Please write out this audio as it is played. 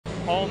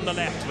on the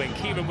left wing.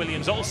 Keiran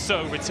Williams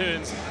also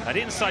returns at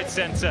inside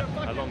centre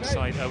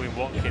alongside Owen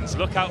Watkins.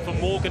 Look out for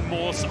Morgan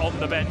Morse on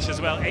the bench as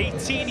well.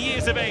 18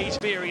 years of age.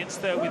 Experience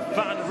there with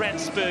Van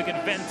Rensburg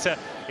and Venter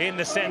in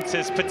the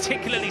centres.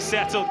 Particularly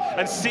settled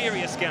and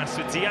serious gas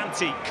with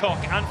Dianti,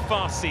 Koch and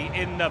Farsi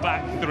in the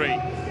back three.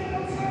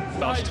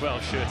 Welsh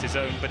 12 shirt his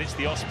own, but it's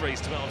the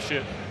Ospreys 12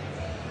 shirt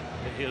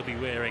that he'll be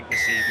wearing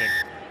this evening.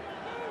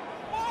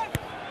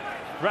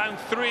 Round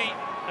 3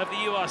 of the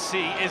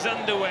URC is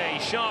underway.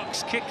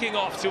 Sharks kicking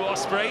off to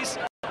Ospreys.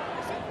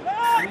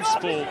 Loose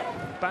ball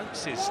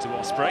bounces to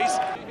Ospreys.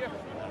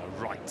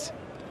 Right,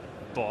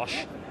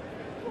 Bosch.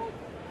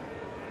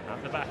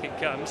 At the back it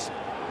comes.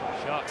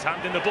 Sharks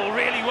handing the ball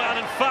really well,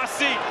 and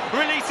Fassi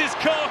releases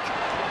Koch.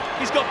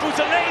 He's got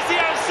Buthelezi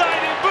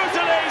outside him.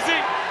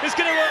 Buthelezi is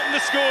going to open the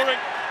scoring.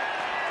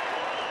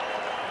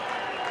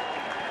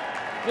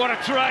 What a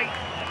try.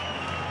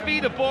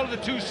 Feed the ball to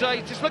the two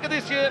sides. Just look at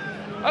this here,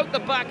 out the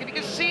back. And you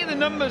can see the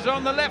numbers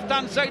on the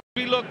left-hand side.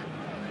 We look,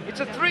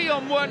 it's a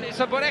 3-on-1. It's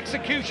about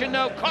execution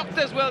now. Koch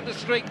does well to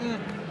straighten,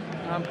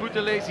 and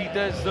Buthelezi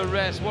does the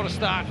rest. What a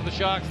start for the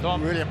Sharks,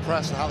 Tom. Really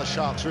impressed with how the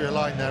Sharks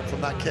realigned there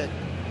from that kick.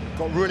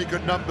 Got really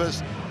good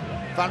numbers.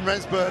 Van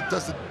Rensburg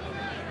does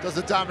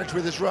the damage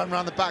with his run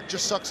around the back,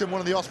 just sucks in one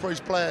of the Ospreys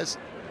players.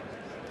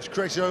 Just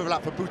creates the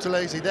overlap for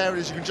Buthelezi. There it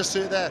is, you can just see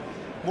it there.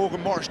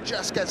 Morgan Morris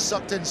just gets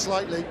sucked in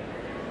slightly.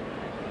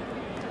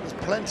 There's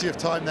plenty of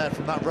time there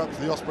from that ruck for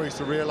the Ospreys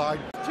to realign.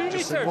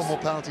 Just one more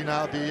penalty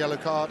now, it'll be a yellow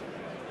card.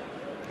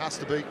 Has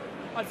to be.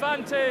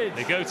 Advantage.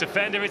 They go to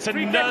Fender, it's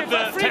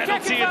another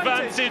penalty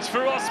advantage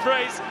for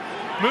Ospreys.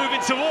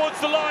 Moving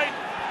towards the line.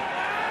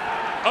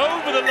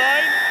 Over the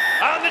line,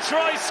 and the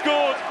try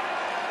scored.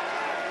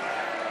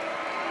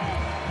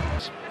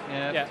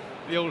 Yeah.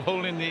 The old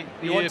hole in the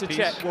you want to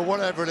check. Well,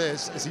 whatever it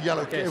is, it's a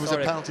yellow. Okay, it was a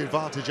penalty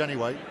advantage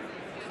anyway.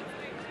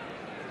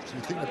 So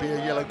you think there'd be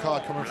a yellow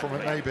card coming from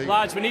it, maybe.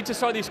 Lads, we need to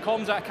sort these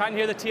comms out. I can't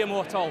hear the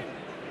TMO at all.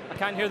 I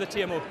can't hear the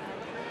TMO.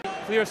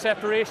 Clear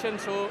separation,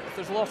 so if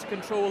there's loss of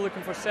control,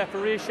 looking for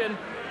separation.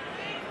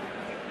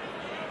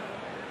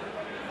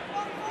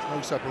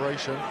 No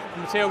separation.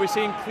 Mateo, are we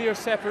seeing clear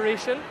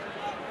separation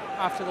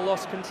after the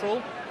loss of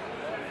control?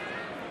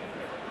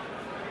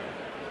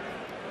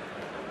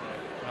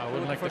 I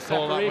wouldn't like to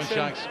call that one,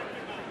 Shanks.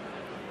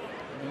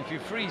 If you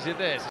freeze it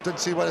there. Didn't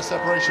see where the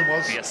separation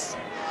was. Yes.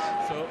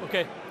 So,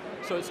 okay,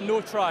 so it's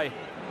no try.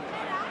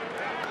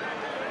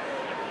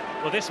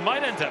 Well, this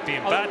might end up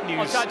being bad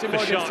news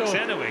for Sharks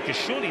anyway, because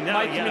surely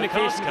now yellow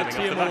card's coming off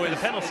the back of the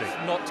penalty.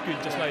 Not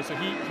good just now, so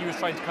he was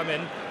trying to come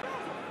in.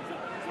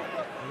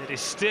 It is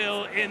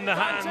still in the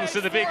hands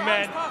of the big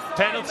men.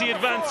 Penalty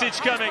advantage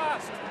coming.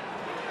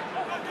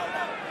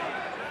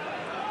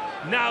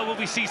 Now will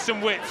we see some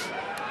width.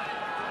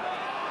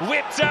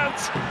 Whipped out,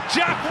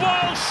 Jack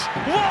Walsh.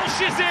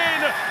 Walsh is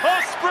in.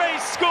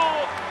 Ospreys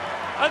score,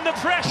 and the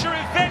pressure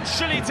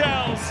eventually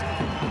tells.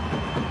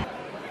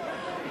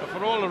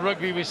 For all the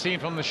rugby we've seen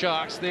from the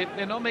Sharks,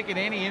 they're not making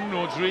any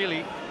inroads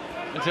really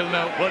until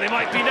now. Well, they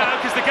might be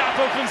now, because the gap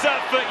opens up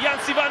for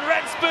Jansi Van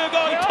Rensburg.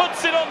 Oh, he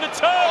puts it on the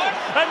toe,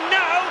 and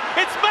now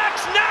it's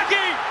Max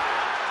Nagy.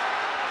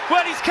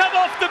 Well, he's come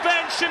off the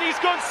bench and he's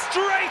gone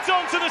straight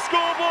onto the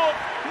scoreboard.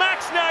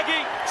 Max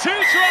Nagy, 2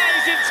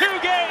 tries in 2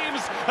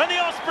 games, and the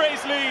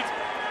Ospreys lead.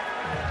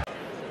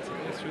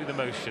 Through the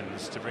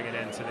motions to bring an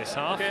end to this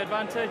half. Okay,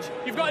 advantage.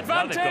 You've got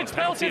advantage.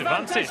 Penalty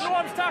advantage. No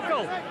arms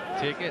tackle.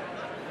 Take it.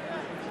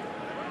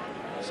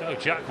 So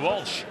Jack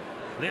Walsh,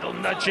 little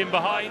nudge in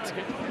behind.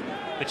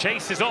 The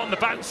chase is on, the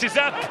bounce is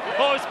up.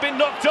 Oh, it's been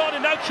knocked on,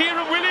 and now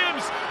Keiran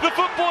Williams, the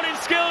footballing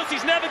skills.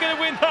 He's never going to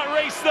win that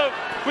race though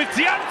with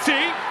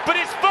Dianti, but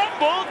it's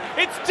fumbled,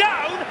 it's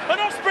down, and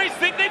Ospreys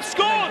think they've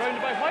scored.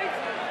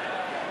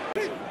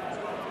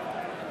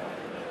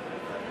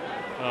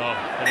 Oh,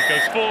 and it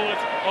goes forward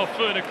off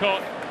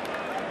Fernacott,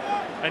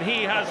 and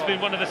he has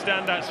been one of the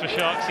standouts for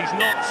Sharks. He's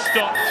not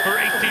stopped for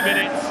 80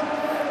 minutes.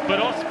 But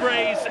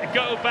Ospreys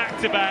go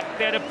back-to-back.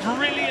 They had a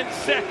brilliant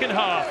second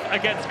half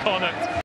against Connacht.